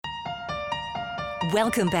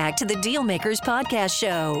Welcome back to the Dealmakers Podcast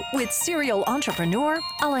Show with serial entrepreneur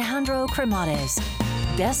Alejandro Cremades,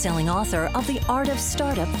 best-selling author of The Art of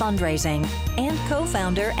Startup Fundraising and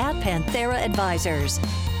co-founder at Panthera Advisors.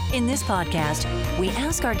 In this podcast, we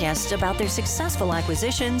ask our guests about their successful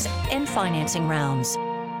acquisitions and financing rounds.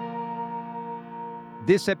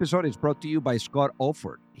 This episode is brought to you by Scott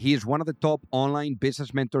Alford. He is one of the top online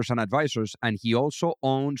business mentors and advisors, and he also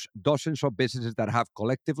owns dozens of businesses that have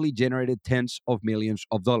collectively generated tens of millions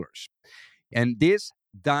of dollars. And this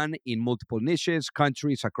done in multiple niches,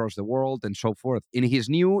 countries across the world, and so forth. In his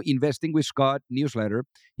new Investing with Scott newsletter,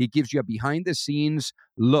 he gives you a behind-the-scenes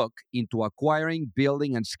look into acquiring,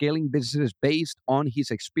 building, and scaling businesses based on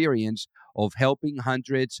his experience of helping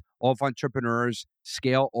hundreds of entrepreneurs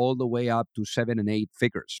scale all the way up to 7 and 8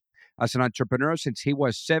 figures. As an entrepreneur since he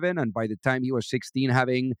was 7, and by the time he was 16,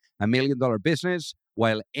 having $1 million business,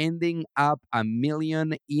 while ending up $1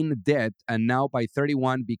 million in debt, and now by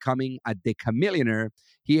 31 becoming a decamillionaire,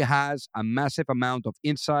 he has a massive amount of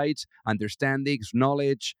insights, understandings,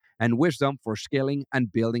 knowledge, and wisdom for scaling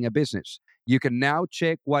and building a business. You can now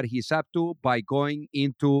check what he's up to by going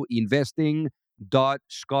into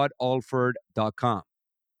investing.scottalford.com.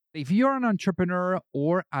 If you're an entrepreneur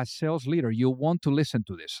or a sales leader, you want to listen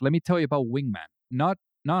to this. Let me tell you about Wingman. Not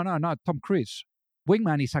Tom Cruise.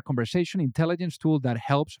 Wingman is a conversation intelligence tool that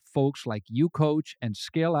helps folks like you coach and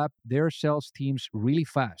scale up their sales teams really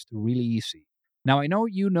fast, really easy. Now, I know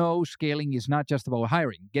you know scaling is not just about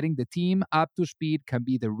hiring. Getting the team up to speed can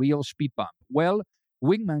be the real speed bump. Well,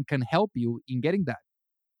 Wingman can help you in getting that.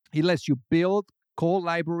 It lets you build call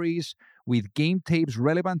libraries with game tapes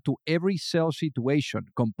relevant to every sales situation,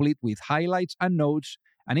 complete with highlights and notes,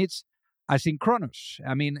 and it's asynchronous.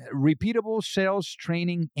 Repeatable sales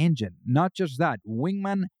training engine. Not just that,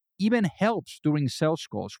 Wingman even helps during sales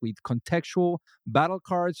calls with contextual battle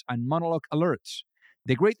cards and monologue alerts.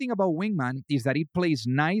 The great thing about Wingman is that it plays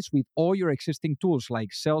nice with all your existing tools like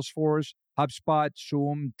Salesforce, HubSpot,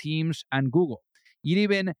 Zoom, Teams, and Google. It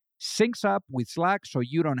even syncs up with Slack so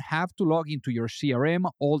you don't have to log into your CRM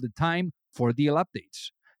all the time for deal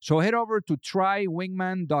updates. So head over to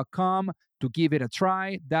trywingman.com to give it a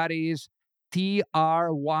try. That is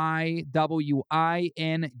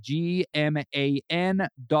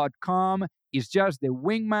trywingman.com. It's just the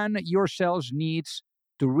Wingman your sales needs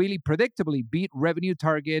to really predictably beat revenue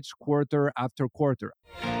targets quarter after quarter.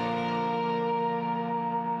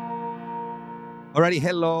 Alrighty,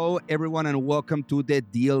 hello everyone, and welcome to the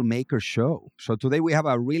Deal Maker Show. So today we have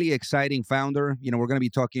a really exciting founder. We're going to be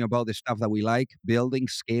talking about the stuff that we like: building,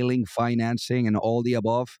 scaling, financing, and all the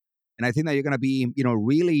above. And I think that you're going to be,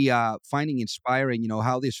 really finding inspiring,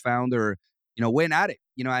 how this founder, went at it,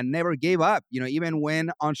 and never gave up, even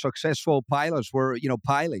when unsuccessful pilots were,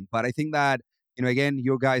 piling. But I think that, again,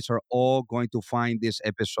 you guys are all going to find this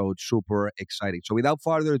episode super exciting. So without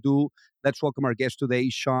further ado, let's welcome our guest today,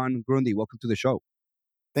 Sean Grundy. Welcome to the show.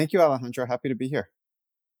 Thank you, Alejandro. Happy to be here.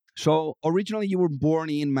 So originally you were born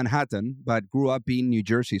in Manhattan, but grew up in New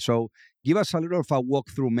Jersey. So give us a little of a walk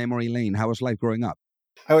through memory lane. How was life growing up?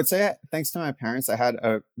 I would say, thanks to my parents, I had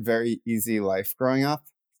a very easy life growing up.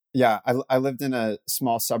 Yeah, I lived in a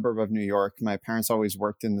small suburb of New York. My parents always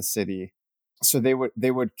worked in the city. So they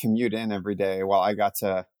would commute in every day while I got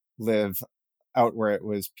to live out where it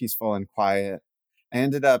was peaceful and quiet. I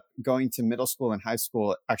ended up going to middle school and high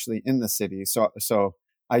school actually in the city. So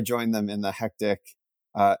I joined them in the hectic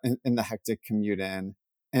commute in.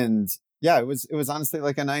 And yeah, it was honestly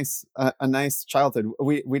like a nice childhood.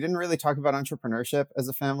 We didn't really talk about entrepreneurship as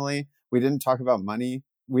a family. We didn't talk about money.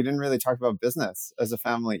 We didn't really talk about business as a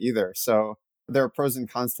family either. So there are pros and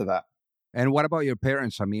cons to that. And what about your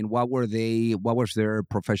parents? What was their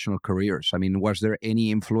professional careers? Was there any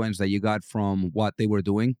influence that you got from what they were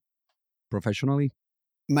doing professionally?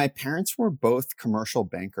 My parents were both commercial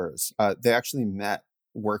bankers. They actually met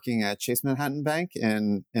working at Chase Manhattan Bank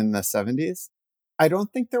in the 70s. I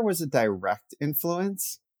don't think there was a direct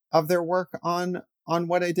influence of their work on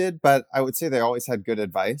what I did, but I would say they always had good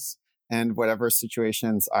advice. And whatever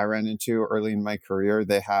situations I ran into early in my career,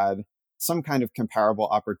 they had some kind of comparable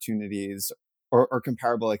opportunities or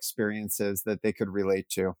comparable experiences that they could relate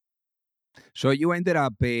to. So you ended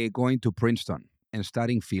up going to Princeton and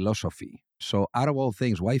studying philosophy. So out of all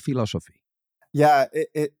things, why philosophy? Yeah,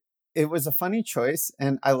 it was a funny choice.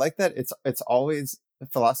 And I like that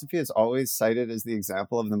philosophy is always cited as the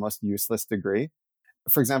example of the most useless degree.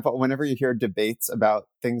 For example, whenever you hear debates about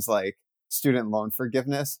things like student loan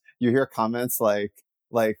forgiveness, you hear comments like,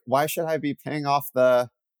 why should I be paying off the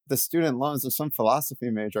student loans of some philosophy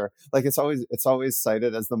major? Like it's always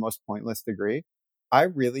cited as the most pointless degree. I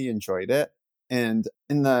really enjoyed it. And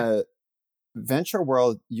in the venture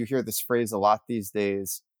world, you hear this phrase a lot these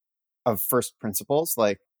days of first principles.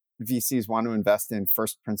 Like VCs want to invest in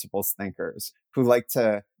first principles thinkers who like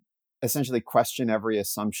to essentially question every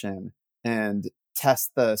assumption and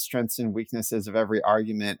test the strengths and weaknesses of every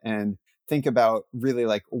argument and think about really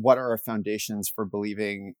like what are our foundations for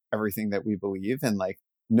believing everything that we believe, and like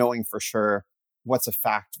knowing for sure what's a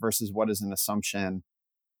fact versus what is an assumption,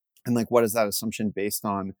 and like what is that assumption based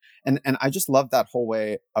on. And I just love that whole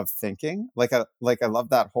way of thinking. I love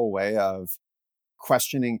that whole way of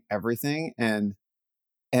questioning everything and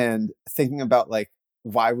thinking about like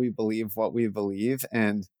why we believe what we believe,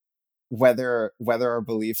 and whether our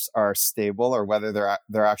beliefs are stable or whether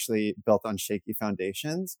they're actually built on shaky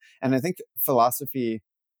foundations. And I think philosophy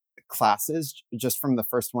classes, just from the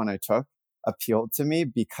first one I took, appealed to me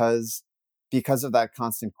because of that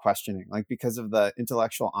constant questioning, like because of the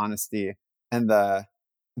intellectual honesty and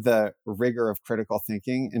the rigor of critical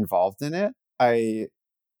thinking involved in it. I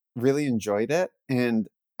really enjoyed it, and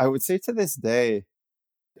I would say to this day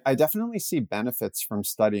I definitely see benefits from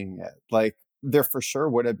studying it. Like there for sure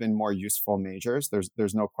would have been more useful majors.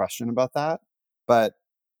 There's no question about that. But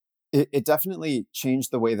it definitely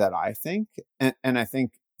changed the way that I think. And I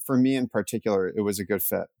think for me in particular, it was a good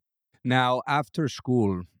fit. Now, after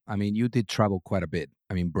school, I mean, you did travel quite a bit.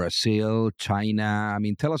 I mean, Brazil, China. I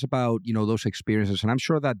mean, tell us about, those experiences. And I'm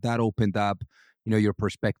sure that that opened up, your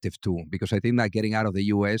perspective too, because I think that getting out of the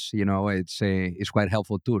US, it's quite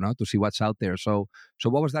helpful too, no, to see what's out there. So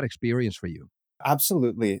what was that experience for you?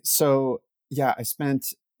 Absolutely. So yeah, I spent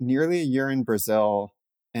nearly a year in Brazil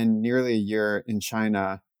and nearly a year in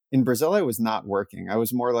China. In Brazil, I was not working. I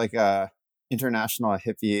was more like a international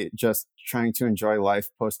hippie, just trying to enjoy life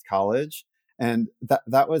post college. And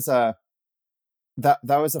that was a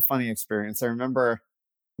funny experience. I remember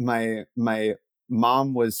my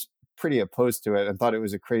mom was pretty opposed to it and thought it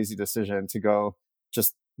was a crazy decision to go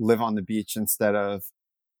just live on the beach instead of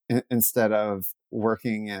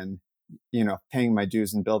working and paying my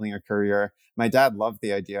dues and building a career. My dad loved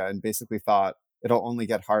the idea and basically thought it'll only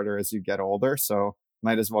get harder as you get older, so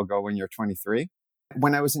might as well go when you're 23.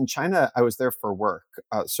 When I was in China, I was there for work,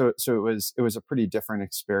 so it was a pretty different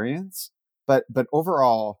experience. But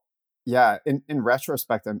overall, yeah. In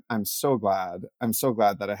retrospect, I'm so glad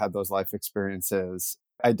that I had those life experiences.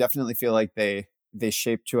 I definitely feel like they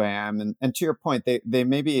shaped who I am. And to your point, they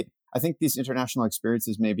maybe, I think these international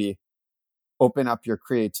experiences maybe open up your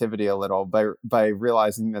creativity a little by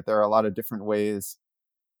realizing that there are a lot of different ways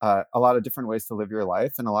to live your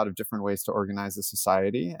life and a lot of different ways to organize a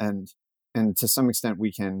society. And to some extent,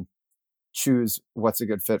 we can choose what's a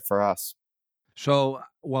good fit for us. So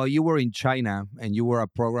while you were in China and you were a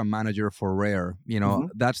program manager for Rare, hmm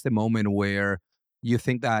that's the moment where you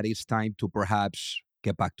think that it's time to perhaps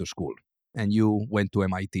get back to school. And you went to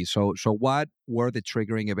MIT. So what were the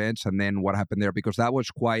triggering events, and then what happened there? Because that was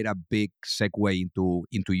quite a big segue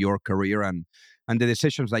into your career and the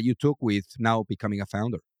decisions that you took with now becoming a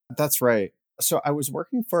founder. That's right. So I was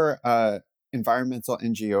working for a environmental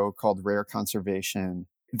NGO called Rare Conservation.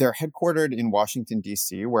 They're headquartered in Washington,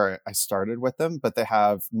 D.C., where I started with them, but they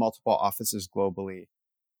have multiple offices globally.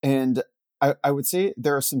 And I would say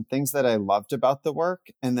there are some things that I loved about the work,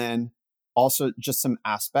 and then also just some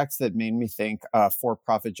aspects that made me think a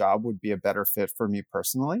for-profit job would be a better fit for me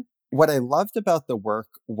personally. What I loved about the work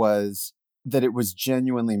was that it was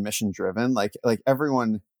genuinely mission driven. Like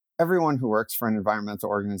everyone who works for an environmental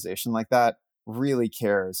organization like that really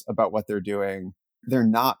cares about what they're doing. They're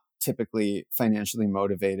not typically financially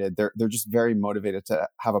motivated. They're just very motivated to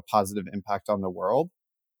have a positive impact on the world.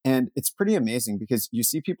 And it's pretty amazing because you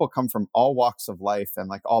see people come from all walks of life and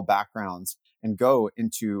like all backgrounds and go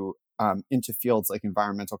into fields like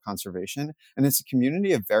environmental conservation. And it's a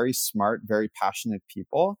community of very smart, very passionate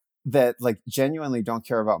people that like genuinely don't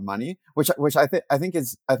care about money, which I think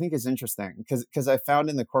is interesting because I found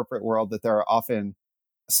in the corporate world that there are often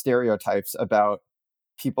stereotypes about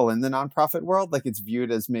people in the nonprofit world. Like it's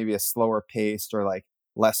viewed as maybe a slower paced or like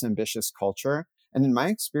less ambitious culture. And in my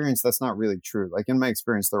experience, that's not really true. Like in my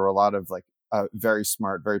experience, there were a lot of like very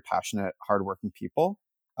smart, very passionate, hardworking people.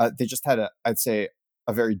 They just had I'd say,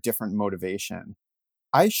 a very different motivation.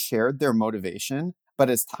 I shared their motivation, but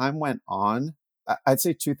as time went on, I'd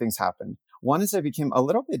say two things happened. One is I became a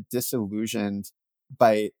little bit disillusioned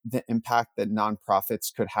by the impact that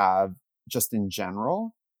nonprofits could have just in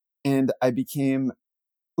general. And I became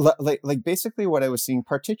like basically what I was seeing,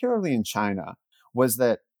 particularly in China, was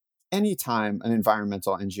that anytime an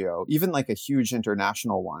environmental NGO, even like a huge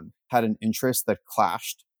international one, had an interest that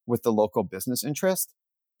clashed with the local business interest,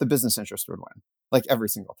 the business interest would win, like every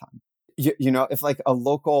single time. If like a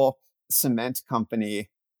local cement company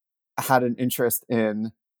had an interest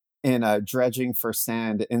in dredging for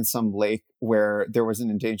sand in some lake where there was an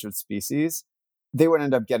endangered species, they would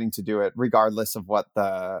end up getting to do it regardless of what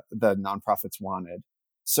the nonprofits wanted.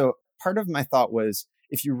 So part of my thought was,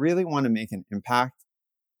 if you really want to make an impact,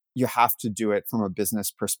 you have to do it from a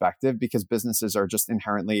business perspective, because businesses are just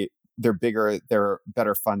inherently, they're bigger, they're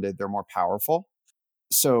better funded, they're more powerful.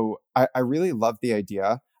 So I really love the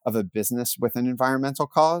idea of a business with an environmental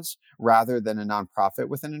cause rather than a nonprofit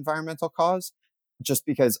with an environmental cause, just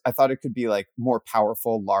because I thought it could be like more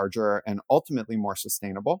powerful, larger, and ultimately more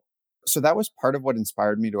sustainable. So that was part of what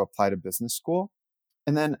inspired me to apply to business school.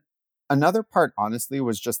 And then another part, honestly,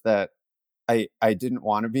 was just that I didn't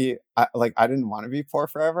want to be I didn't want to be poor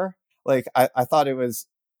forever. Like I thought it was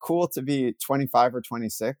cool to be 25 or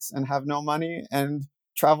 26 and have no money and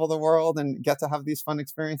travel the world and get to have these fun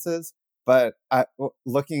experiences. But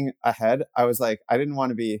looking ahead, I was like, I didn't want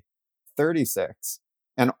to be 36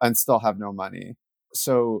 and still have no money.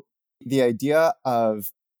 So the idea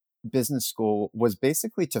of business school was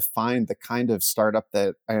basically to find the kind of startup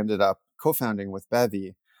that I ended up co-founding with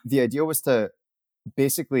Bevi. The idea was to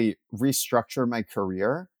basically restructure my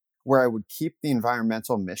career where I would keep the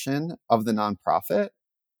environmental mission of the nonprofit,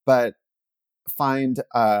 but find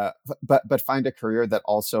a career that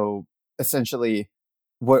also essentially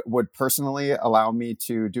would personally allow me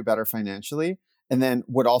to do better financially, and then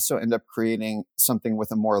would also end up creating something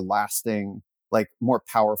with a more lasting, like more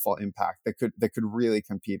powerful impact that could really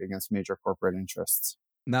compete against major corporate interests.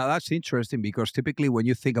 Now that's interesting because typically when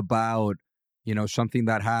you think about, something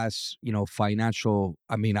that has, financial,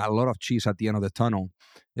 I mean, a lot of cheese at the end of the tunnel,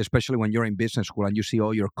 especially when you're in business school and you see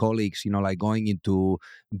all your colleagues, like going into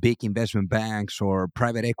big investment banks or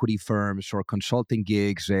private equity firms or consulting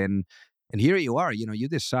gigs. And here you are, you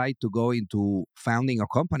decide to go into founding a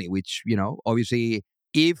company, which, obviously,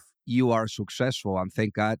 if you are successful, and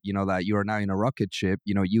thank God, that you are now in a rocket ship,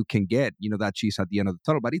 you can get, that cheese at the end of the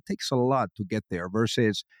tunnel, but it takes a lot to get there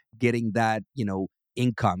versus getting that,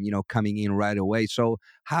 income, coming in right away. So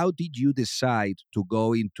how did you decide to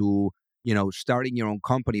go into, starting your own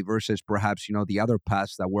company versus perhaps, the other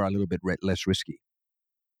paths that were a little bit less risky?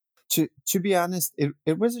 To be honest,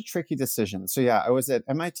 it was a tricky decision. So yeah, I was at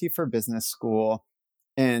MIT for business school,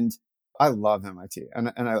 and I love MIT,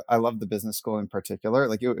 and I love the business school in particular.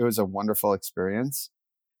 Like it was a wonderful experience.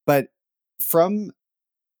 But from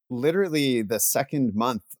literally the second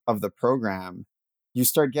month of the program, you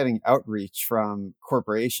start getting outreach from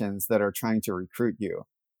corporations that are trying to recruit you.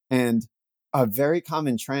 And a very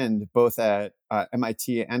common trend, both at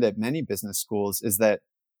MIT and at many business schools, is that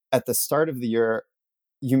at the start of the year,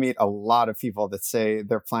 you meet a lot of people that say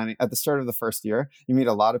they're planning at the start of the first year. You meet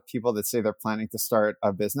a lot of people that say they're planning to start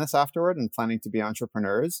a business afterward and planning to be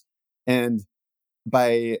entrepreneurs. And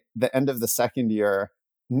by the end of the second year,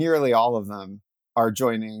 nearly all of them are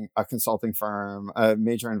joining a consulting firm, a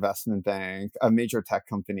major investment bank, a major tech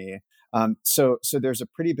company. So there's a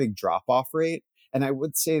pretty big drop off rate. And I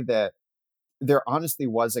would say that there honestly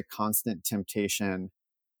was a constant temptation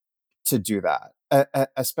to do that,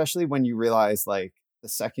 especially when you realize like the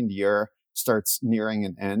second year starts nearing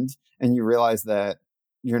an end and you realize that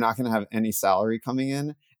you're not going to have any salary coming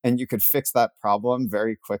in, and you could fix that problem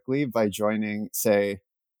very quickly by joining, say,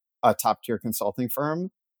 a top tier consulting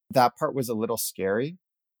firm. That part was a little scary.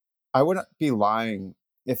 I wouldn't be lying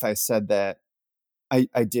if I said that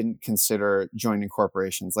I didn't consider joining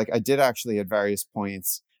corporations. Like I did actually at various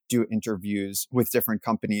points do interviews with different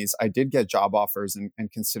companies. I did get job offers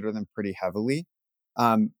and consider them pretty heavily.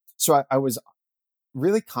 So I was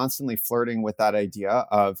really constantly flirting with that idea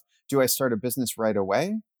of, do I start a business right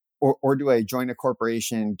away? Or do I join a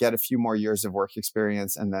corporation, get a few more years of work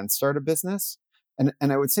experience, and then start a business?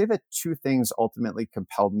 And I would say that two things ultimately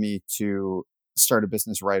compelled me to start a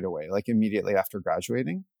business right away, like immediately after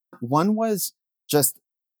graduating. One was just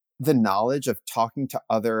the knowledge of talking to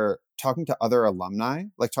other alumni,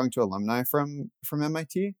 like talking to alumni from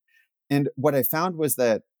MIT. And what I found was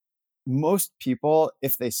that most people,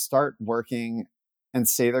 if they start working and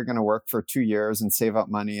say they're going to work for 2 years and save up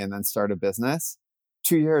money and then start a business,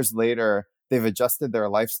 2 years later, they've adjusted their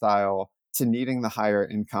lifestyle to needing the higher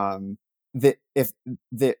income. That if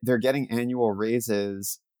they're getting annual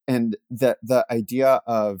raises, and the idea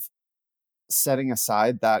of setting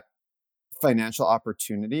aside that financial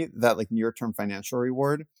opportunity, that like near term financial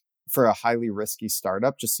reward for a highly risky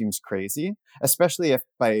startup just seems crazy, especially if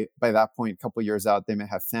by that point, a couple years out, they may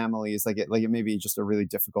have families. Like it may be just a really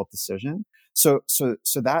difficult decision. So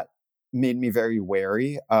that made me very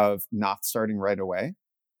wary of not starting right away.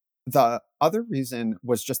 The other reason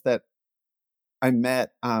was just that I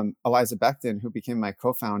met Eliza Becton, who became my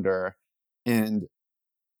co-founder, and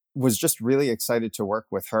was just really excited to work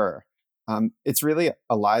with her. It's really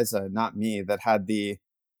Eliza, not me, that had the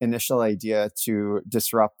initial idea to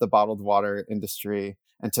disrupt the bottled water industry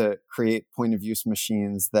and to create point of use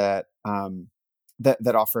machines that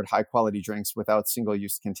that offered high quality drinks without single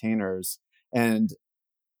use containers. And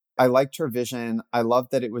I liked her vision. I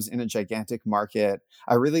loved that it was in a gigantic market.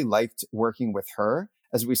 I really liked working with her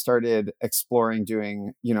as we started exploring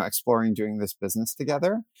doing this business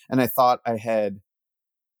together. And I thought I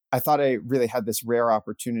really had this rare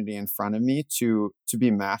opportunity in front of me to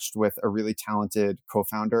be matched with a really talented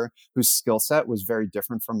co-founder whose skill set was very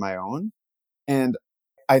different from my own. And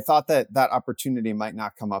I thought that opportunity might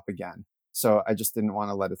not come up again. So I just didn't want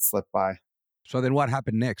to let it slip by. So then what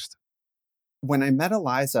happened next? When I met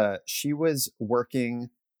Eliza, she was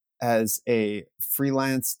working as a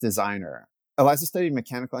freelance designer. Eliza studied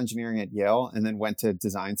mechanical engineering at Yale and then went to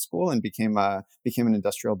design school and became an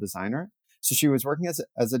industrial designer. So she was working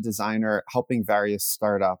as a designer, helping various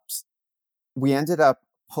startups. We ended up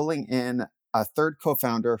pulling in a third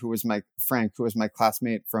co-founder Frank, who was my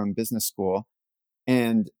classmate from business school.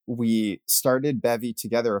 And we started Bevi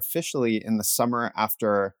together officially in the summer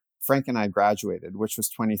after Frank and I graduated, which was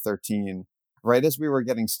 2013. Right as we were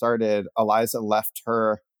getting started, Eliza left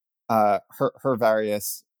her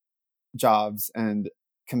various jobs and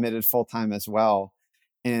committed full-time as well.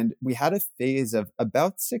 And we had a phase of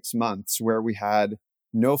about 6 months where we had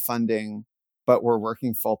no funding, but were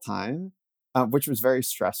working full-time, which was very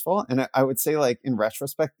stressful. And I would say, like, in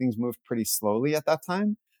retrospect, things moved pretty slowly at that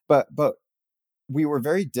time, but we were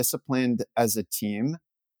very disciplined as a team.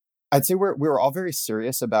 I'd say we were all very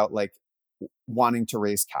serious about like wanting to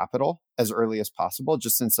raise capital as early as possible,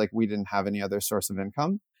 just since like we didn't have any other source of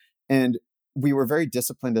income. And we were very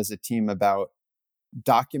disciplined as a team about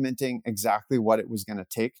documenting exactly what it was going to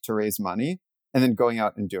take to raise money and then going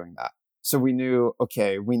out and doing that. So we knew,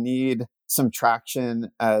 okay, we need some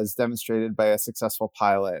traction as demonstrated by a successful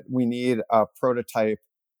pilot. We need a prototype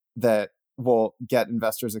that will get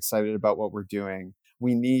investors excited about what we're doing.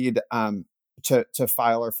 We need to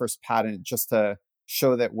file our first patent just to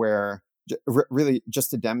show that we're really just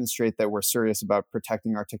to demonstrate that we're serious about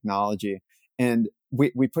protecting our technology. And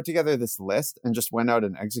we put together this list and just went out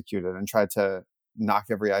and executed and tried to knock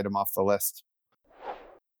every item off the list.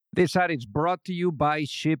 This ad is brought to you by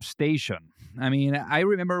ShipStation. I mean, I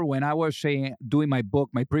remember when I was doing my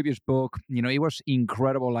previous book, it was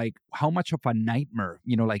incredible, like how much of a nightmare,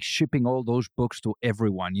 like shipping all those books to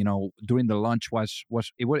everyone, during the launch was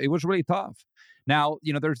really tough. Now,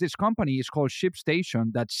 there's this company, it's called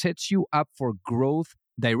ShipStation, that sets you up for growth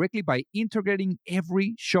directly by integrating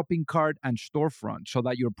every shopping cart and storefront so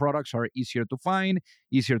that your products are easier to find,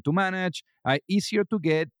 easier to manage, easier to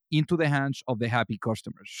get into the hands of the happy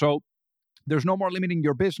customers. So there's no more limiting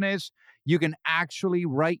your business. You can actually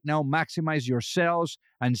right now maximize your sales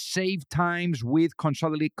and save times with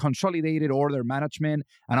consolidated order management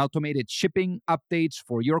and automated shipping updates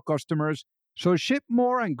for your customers. So ship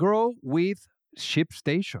more and grow with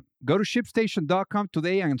ShipStation. Go to ShipStation.com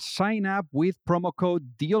today and sign up with promo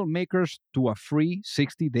code DEALMAKERS to a free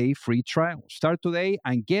 60-day free trial. Start today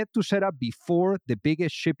and get to set up before the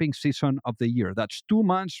biggest shipping season of the year. That's 2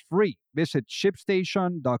 months free. Visit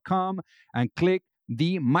ShipStation.com and click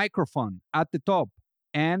the microphone at the top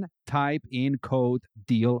and type in code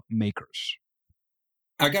DEALMAKERS.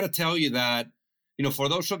 I got to tell you that, for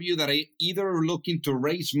those of you that are either looking to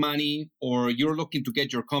raise money or you're looking to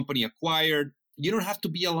get your company acquired, you don't have to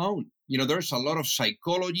be alone. There's a lot of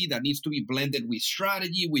psychology that needs to be blended with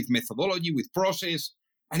strategy, with methodology, with process.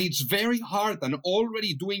 And it's very hard. And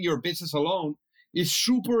already doing your business alone is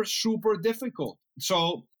super, super difficult.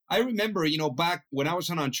 So I remember, back when I was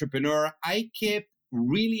an entrepreneur, I kept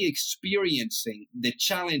really experiencing the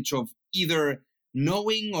challenge of either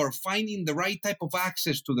knowing or finding the right type of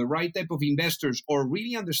access to the right type of investors, or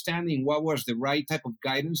really understanding what was the right type of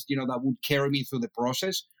guidance, that would carry me through the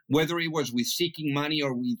process, whether it was with seeking money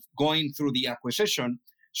or with going through the acquisition.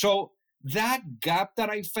 So that gap that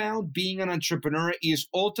I found being an entrepreneur is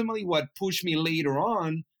ultimately what pushed me later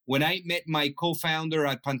on when I met my co-founder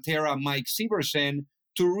at Pantera, Mike Severson,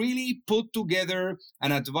 to really put together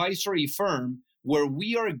an advisory firm where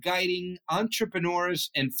we are guiding entrepreneurs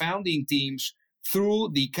and founding teams through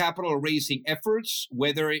the capital raising efforts,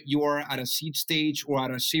 whether you are at a seed stage or at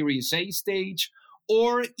a Series A stage,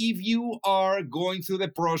 or if you are going through the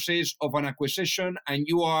process of an acquisition and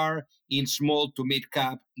you are in small to mid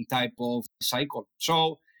cap type of cycle.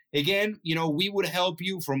 So again, we would help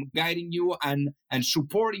you from guiding you and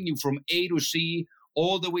supporting you from A to C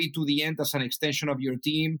all the way to the end as an extension of your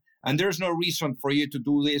team. And there's no reason for you to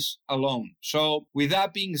do this alone. So with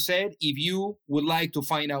that being said, if you would like to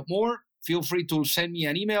find out more, feel free to send me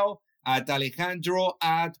an email at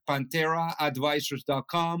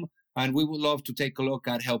alejandro@panteraadvisors.com, and we would love to take a look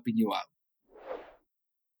at helping you out.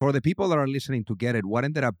 For the people that are listening to get it, what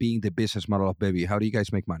ended up being the business model of Bevi? How do you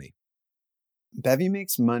guys make money? Bevi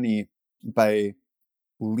makes money by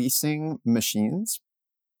leasing machines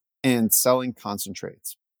and selling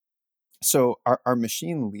concentrates. So our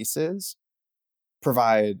machine leases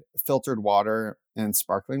provide filtered water and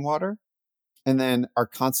sparkling water. And then our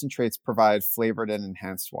concentrates provide flavored and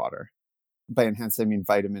enhanced water. By enhanced, I mean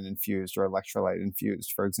vitamin infused or electrolyte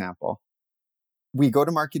infused, for example. We go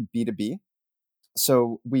to market B2B.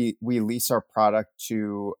 So we lease our product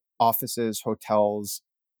to offices, hotels,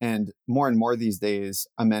 and more these days,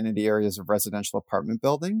 amenity areas of residential apartment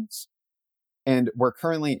buildings. And we're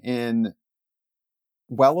currently in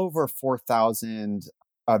well over 4,000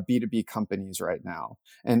 B2B companies right now.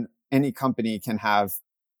 And any company can have,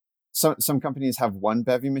 some companies have one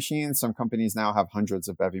Bevi machine. Some companies now have hundreds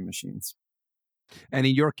of Bevi machines. And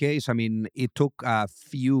in your case, I mean, it took a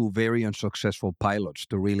few very unsuccessful pilots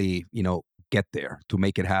to really, get there, to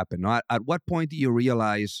make it happen. Now, at what point do you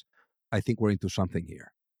realize, I think we're into something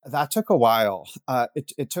here? That took a while.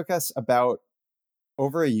 It took us about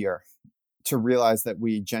over a year to realize that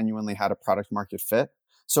we genuinely had a product market fit.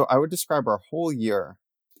 So I would describe our whole year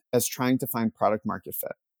as trying to find product market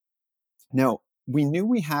fit. Now, we knew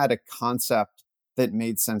we had a concept that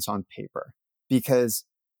made sense on paper because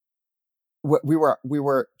we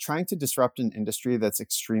were trying to disrupt an industry that's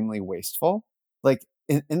extremely wasteful. Like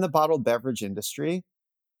in the bottled beverage industry,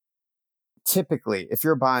 typically, if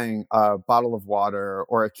you're buying a bottle of water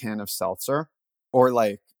or a can of seltzer, or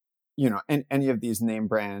any of these name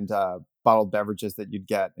brand bottled beverages that you'd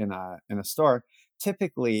get in a store,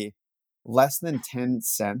 typically less than 10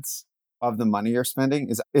 cents of the money you're spending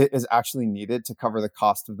is actually needed to cover the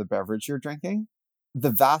cost of the beverage you're drinking.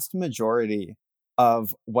 The vast majority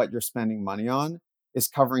of what you're spending money on is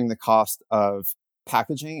covering the cost of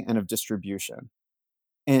packaging and of distribution.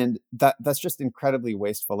 And that's just incredibly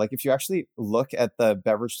wasteful. Like if you actually look at the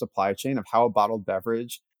beverage supply chain of how a bottled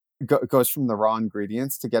beverage goes from the raw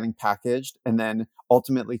ingredients to getting packaged and then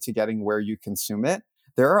ultimately to getting where you consume it,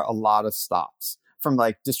 there are a lot of stops from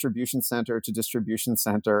like distribution center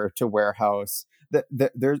to warehouse.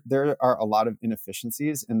 There are a lot of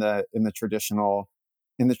inefficiencies in the traditional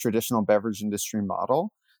beverage industry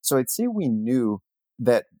model. So I'd say we knew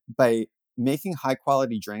that by making high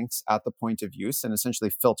quality drinks at the point of use and essentially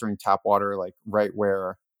filtering tap water like right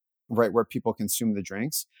where people consume the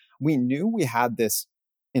drinks, we knew we had this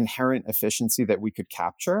inherent efficiency that we could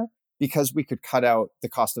capture because we could cut out the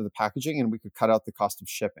cost of the packaging and we could cut out the cost of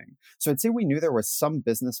shipping. So I'd say we knew there was some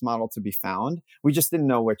business model to be found. We just didn't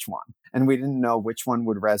know which one. And we didn't know which one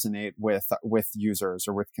would resonate with users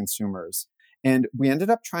or with consumers. And we ended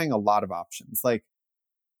up trying a lot of options. Like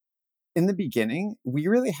in the beginning, we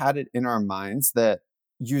really had it in our minds that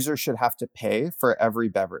users should have to pay for every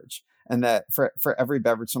beverage, and that for every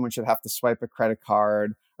beverage, someone should have to swipe a credit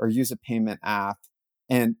card or use a payment app.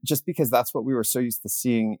 And just because that's what we were so used to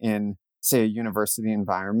seeing in, say, a university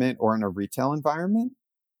environment or in a retail environment.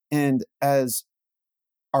 And as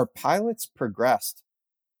our pilots progressed,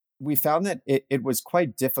 we found that it was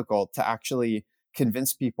quite difficult to actually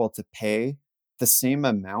convince people to pay the same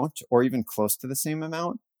amount or even close to the same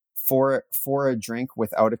amount for a drink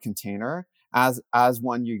without a container as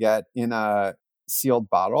one you get in a sealed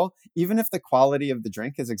bottle, even if the quality of the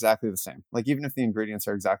drink is exactly the same. Like even if the ingredients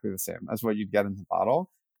are exactly the same as what you'd get in the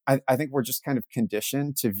bottle. I think we're just kind of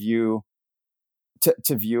conditioned to view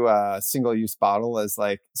a single-use bottle as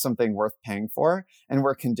like something worth paying for, and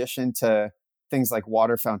we're conditioned to things like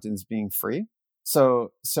water fountains being free.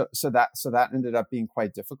 So that ended up being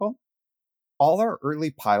quite difficult. All our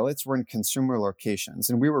early pilots were in consumer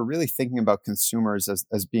locations, and we were really thinking about consumers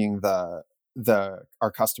as being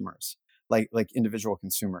our customers, like individual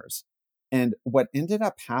consumers. And what ended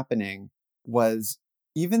up happening was,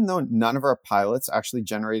 even though none of our pilots actually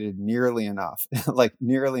generated nearly enough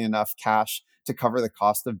cash to cover the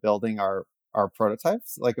cost of building our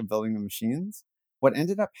prototypes, like of building the machines, what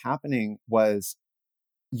ended up happening was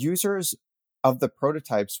users of the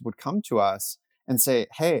prototypes would come to us and say,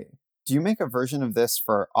 "Hey, do you make a version of this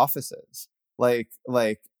for offices? Like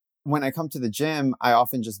when I come to the gym, I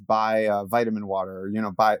often just buy vitamin water,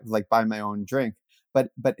 buy my own drink. But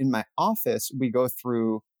in my office, we go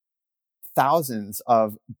through thousands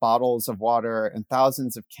of bottles of water and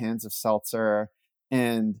thousands of cans of seltzer,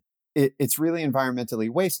 and it's really environmentally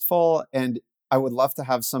wasteful. And I would love to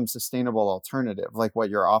have some sustainable alternative like what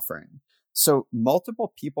you're offering." So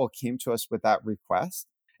multiple people came to us with that request.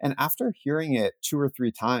 And after hearing it 2 or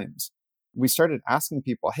 3 times, we started asking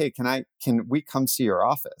people, hey, can we come see your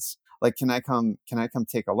office? Like, can I come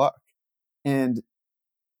take a look? And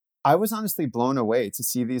I was honestly blown away to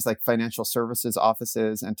see these like financial services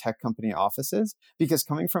offices and tech company offices, because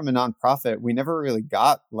coming from a nonprofit, we never really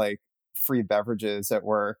got like free beverages at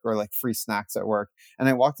work or like free snacks at work. And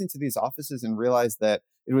I walked into these offices and realized that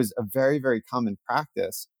it was a very, very common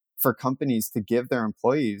practice for companies to give their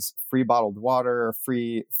employees free bottled water,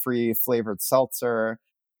 free flavored seltzer,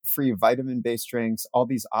 free vitamin-based drinks, all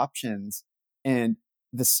these options. And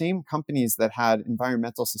the same companies that had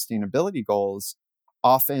environmental sustainability goals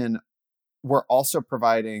often were also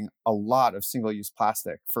providing a lot of single-use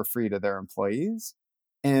plastic for free to their employees.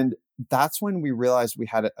 And that's when we realized we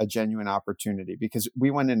had a genuine opportunity, because we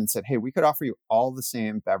went in and said, hey, we could offer you all the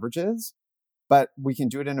same beverages, but we can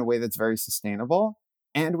do it in a way that's very sustainable,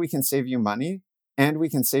 and we can save you money, and we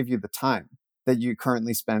can save you the time that you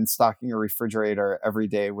currently spend stocking a refrigerator every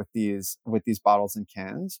day with these bottles and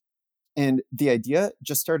cans. And the idea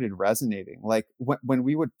just started resonating. Like when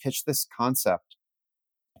we would pitch this concept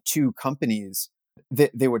to companies,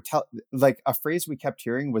 they would tell, like, a phrase we kept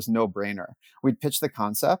hearing was no brainer. We'd pitch the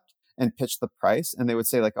concept and pitch the price, and they would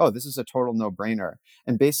say like, oh, this is a total no brainer.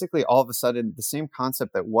 And basically all of a sudden, the same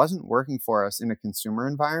concept that wasn't working for us in a consumer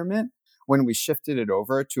environment, when we shifted it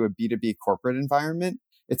over to a B2B corporate environment,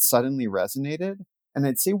 it suddenly resonated. And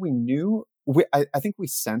I'd say I think we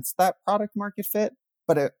sensed that product market fit,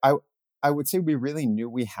 but I would say we really knew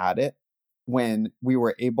we had it when we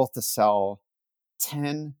were able to sell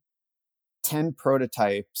 10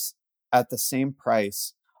 prototypes at the same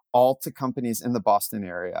price, all to companies in the Boston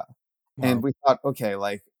area. Wow. And we thought, okay,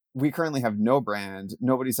 like, we currently have no brand.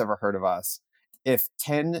 Nobody's ever heard of us. If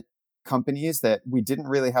 10 companies that we didn't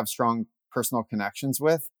really have strong personal connections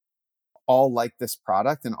with all like this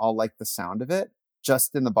product and all like the sound of it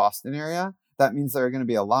just in the Boston area, that means there are going to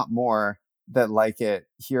be a lot more that like it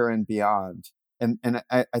here and beyond. And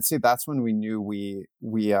I'd say that's when we knew we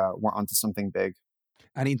were onto something big.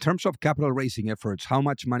 And in terms of capital raising efforts, how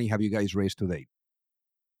much money have you guys raised to date?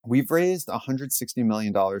 We've raised $160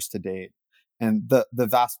 million to date, and the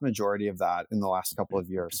vast majority of that in the last couple of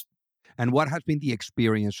years. And what has been the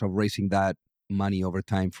experience of raising that money over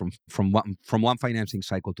time from one financing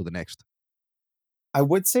cycle to the next? I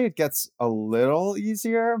would say it gets a little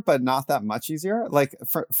easier, but not that much easier. Like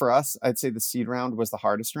for us, I'd say the seed round was the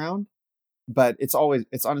hardest round, but it's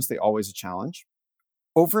honestly always a challenge.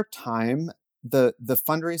 Over time, the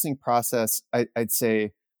fundraising process, I'd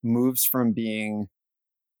say, moves from being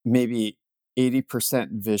maybe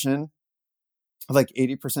 80% vision, like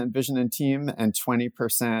 80% vision and team, and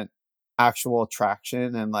 20% actual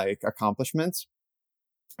traction and like accomplishments.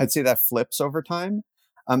 I'd say that flips over time.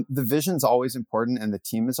 The vision's always important and the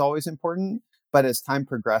team is always important. But as time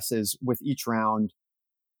progresses with each round,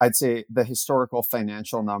 I'd say the historical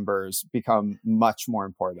financial numbers become much more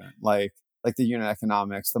important, like the unit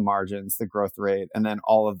economics, the margins, the growth rate, and then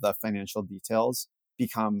all of the financial details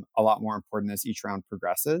become a lot more important as each round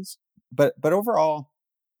progresses. But overall,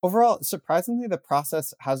 surprisingly, the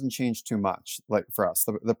process hasn't changed too much. Like for us,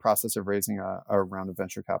 the process of raising a round of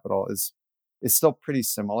venture capital is still pretty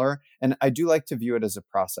similar. And I do like to view it as a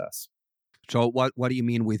process. So what do you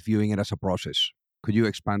mean with viewing it as a process? Could you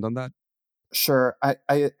expand on that? Sure. I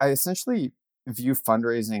essentially view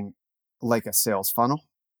fundraising like a sales funnel,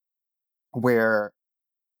 where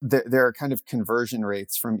there are kind of conversion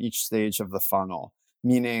rates from each stage of the funnel,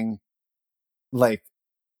 meaning like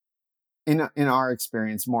in our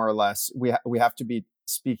experience, more or less, we have to be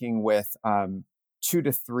speaking with 2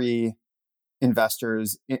 to 3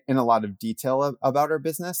 investors in a lot of detail about our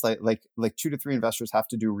business. Like 2 to 3 investors have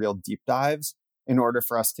to do real deep dives in order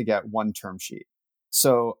for us to get one term sheet.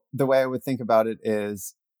 So the way I would think about it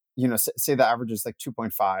is, say the average is like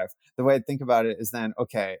 2.5. The way I'd think about it is then,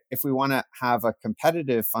 okay, if we want to have a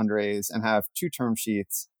competitive fundraise and have 2 term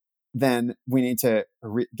sheets, then we need to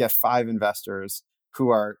get 5 investors who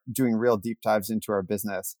are doing real deep dives into our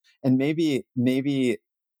business. And maybe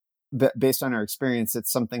based on our experience,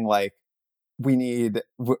 it's something like we need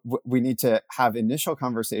to have initial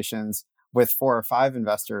conversations with 4 or 5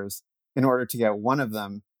 investors in order to get one of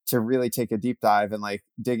them to really take a deep dive and like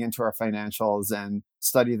dig into our financials and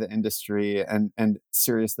study the industry and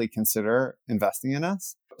seriously consider investing in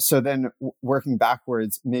us. So then working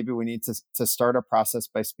backwards, maybe we need to start a process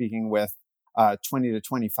by speaking with 20 to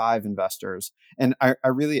 25 investors. And I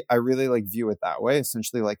really like view it that way,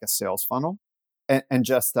 essentially like a sales funnel. And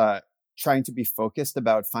just trying to be focused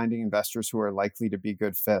about finding investors who are likely to be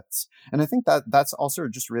good fits. And I think that that's also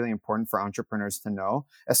just really important for entrepreneurs to know,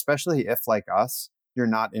 especially if, like us, you're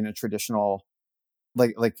not in a traditional,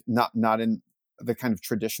 not in the kind of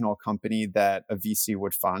traditional company that a VC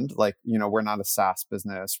would fund. Like, we're not a SaaS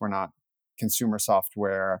business. We're not consumer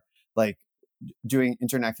software, like doing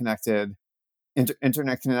internet connected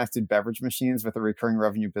beverage machines with a recurring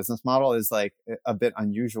revenue business model is like a bit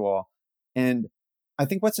unusual. And I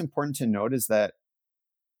think what's important to note is that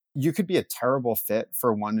you could be a terrible fit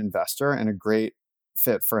for one investor and a great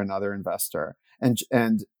fit for another investor.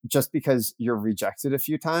 And just because you're rejected a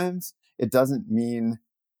few times, it doesn't mean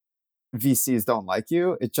VCs don't like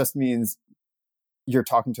you. It just means you're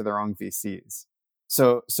talking to the wrong VCs.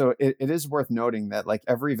 So it is worth noting that like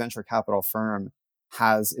every venture capital firm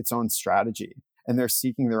has its own strategy and they're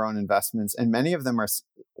seeking their own investments. And many of them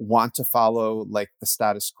want to follow like the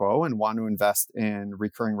status quo and want to invest in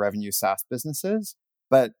recurring revenue SaaS businesses.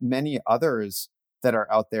 But many others that are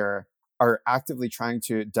out there are actively trying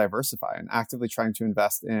to diversify and actively trying to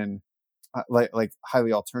invest in like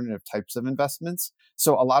highly alternative types of investments.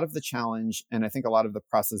 So a lot of the challenge, and I think a lot of the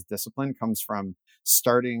process discipline, comes from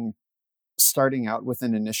starting out with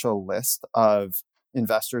an initial list of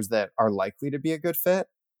investors that are likely to be a good fit.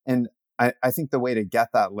 And I think the way to get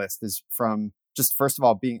that list is from just, first of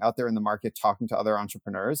all, being out there in the market, talking to other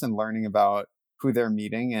entrepreneurs and learning about who they're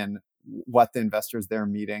meeting and what the investors they're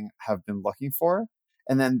meeting have been looking for.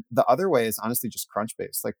 And then the other way is honestly just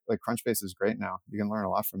Crunchbase. Like Crunchbase is great now. You can learn a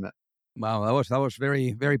lot from it. Wow, that was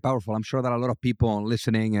very, very powerful. I'm sure that a lot of people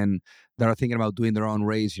listening and that are thinking about doing their own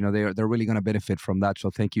raise, they're really going to benefit from that.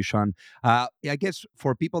 So thank you, Sean. I guess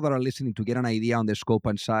for people that are listening to get an idea on the scope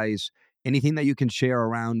and size, anything that you can share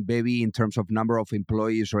around Bevi in terms of number of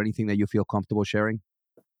employees or anything that you feel comfortable sharing?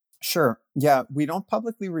 Sure. Yeah, we don't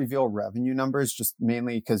publicly reveal revenue numbers, just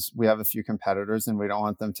mainly because we have a few competitors and we don't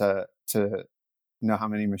want them to know how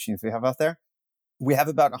many machines we have out there. We have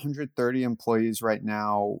about 130 employees right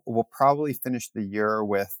now. We'll probably finish the year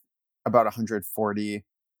with about 140,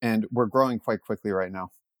 and we're growing quite quickly right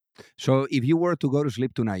now. So if you were to go to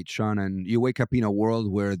sleep tonight, Sean, and you wake up in a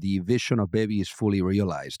world where the vision of Bevi is fully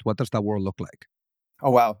realized, what does that world look like?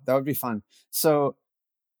 Oh, wow. That would be fun. So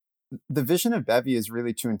the vision of Bevi is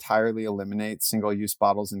really to entirely eliminate single-use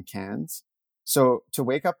bottles and cans. So to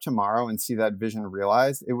wake up tomorrow and see that vision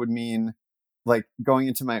realized, it would mean like going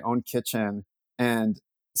into my own kitchen and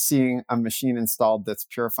seeing a machine installed that's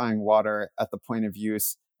purifying water at the point of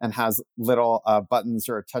use and has little buttons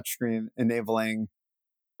or a touchscreen enabling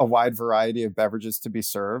a wide variety of beverages to be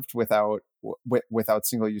served without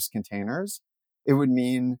single-use containers. It would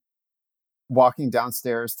mean walking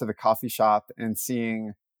downstairs to the coffee shop and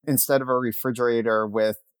seeing, instead of a refrigerator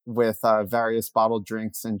with various bottled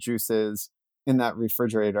drinks and juices in that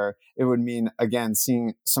refrigerator, it would mean, again,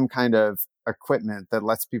 seeing some kind of equipment that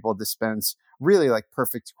lets people dispense really like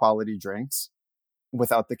perfect quality drinks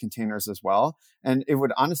without the containers as well. And it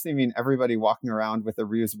would honestly mean everybody walking around with a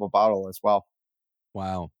reusable bottle as well.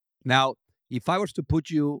 Wow. Now, if I was to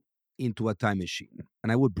put you into a time machine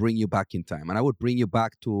and I would bring you back in time and I would bring you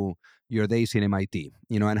back to your days in MIT,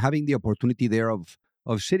 and having the opportunity there of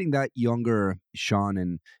sitting that younger Sean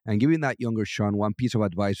and giving that younger Sean one piece of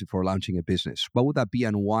advice before launching a business, what would that be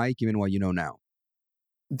and why, given what you know now?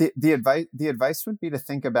 The advice would be to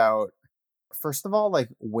think about, first of all, like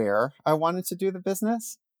where I wanted to do the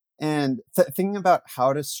business and thinking about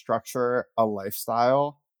how to structure a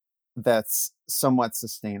lifestyle that's somewhat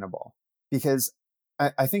sustainable. Because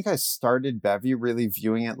I think I started Bevi really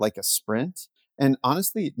viewing it like a sprint and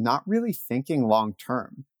honestly not really thinking long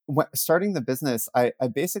term. Starting the business, I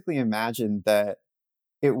basically imagined that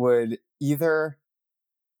it would either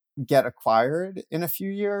get acquired in a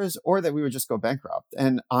few years or that we would just go bankrupt.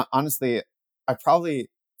 And honestly, I probably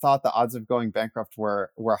thought the odds of going bankrupt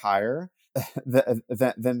were higher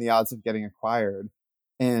than the odds of getting acquired.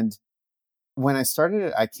 And when I started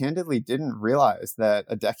it, I candidly didn't realize that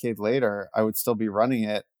a decade later, I would still be running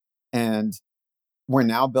it. And we're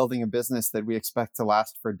now building a business that we expect to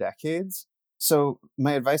last for decades. So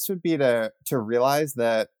my advice would be to realize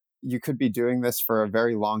that you could be doing this for a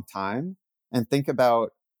very long time and think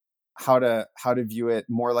about how to view it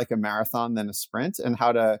more like a marathon than a sprint, and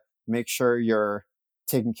how to make sure you're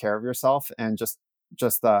taking care of yourself and just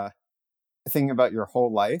thinking about your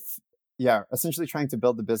whole life. Yeah, essentially trying to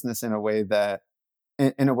build the business in a way that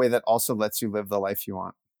also lets you live the life you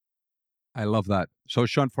want. I love that. So,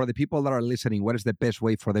 Sean, for the people that are listening, what is the best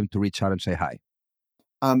way for them to reach out and say hi?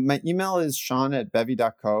 My email is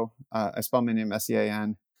sean@bevi.co. I spell my name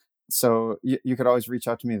SEAN. So you could always reach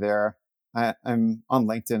out to me there. I'm on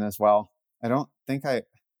LinkedIn as well. I don't think I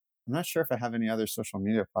I'm not sure if I have any other social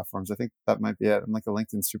media platforms. I think that might be it. I'm like a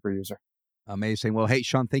LinkedIn super user. Amazing. Well, hey,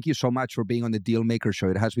 Sean, thank you so much for being on the Dealmaker Show.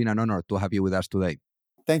 It has been an honor to have you with us today.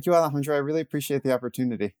 Thank you, Alejandro. I really appreciate the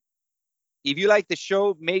opportunity. If you like the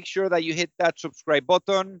show, make sure that you hit that subscribe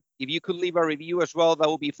button. If you could leave a review as well, that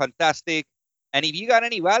would be fantastic. And if you got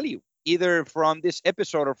any value, either from this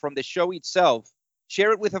episode or from the show itself,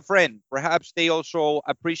 share it with a friend. Perhaps they also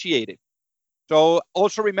appreciate it. So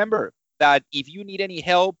also remember that if you need any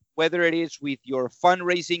help, whether it is with your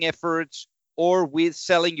fundraising efforts or with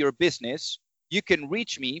selling your business, you can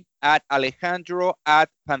reach me at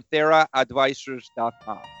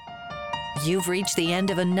alejandro@pantheraadvisors.com. You've reached the end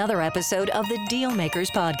of another episode of the Dealmakers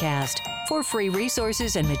Podcast. For free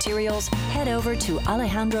resources and materials, head over to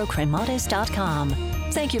alejandrocremades.com.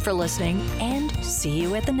 Thank you for listening, and see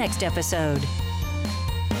you at the next episode.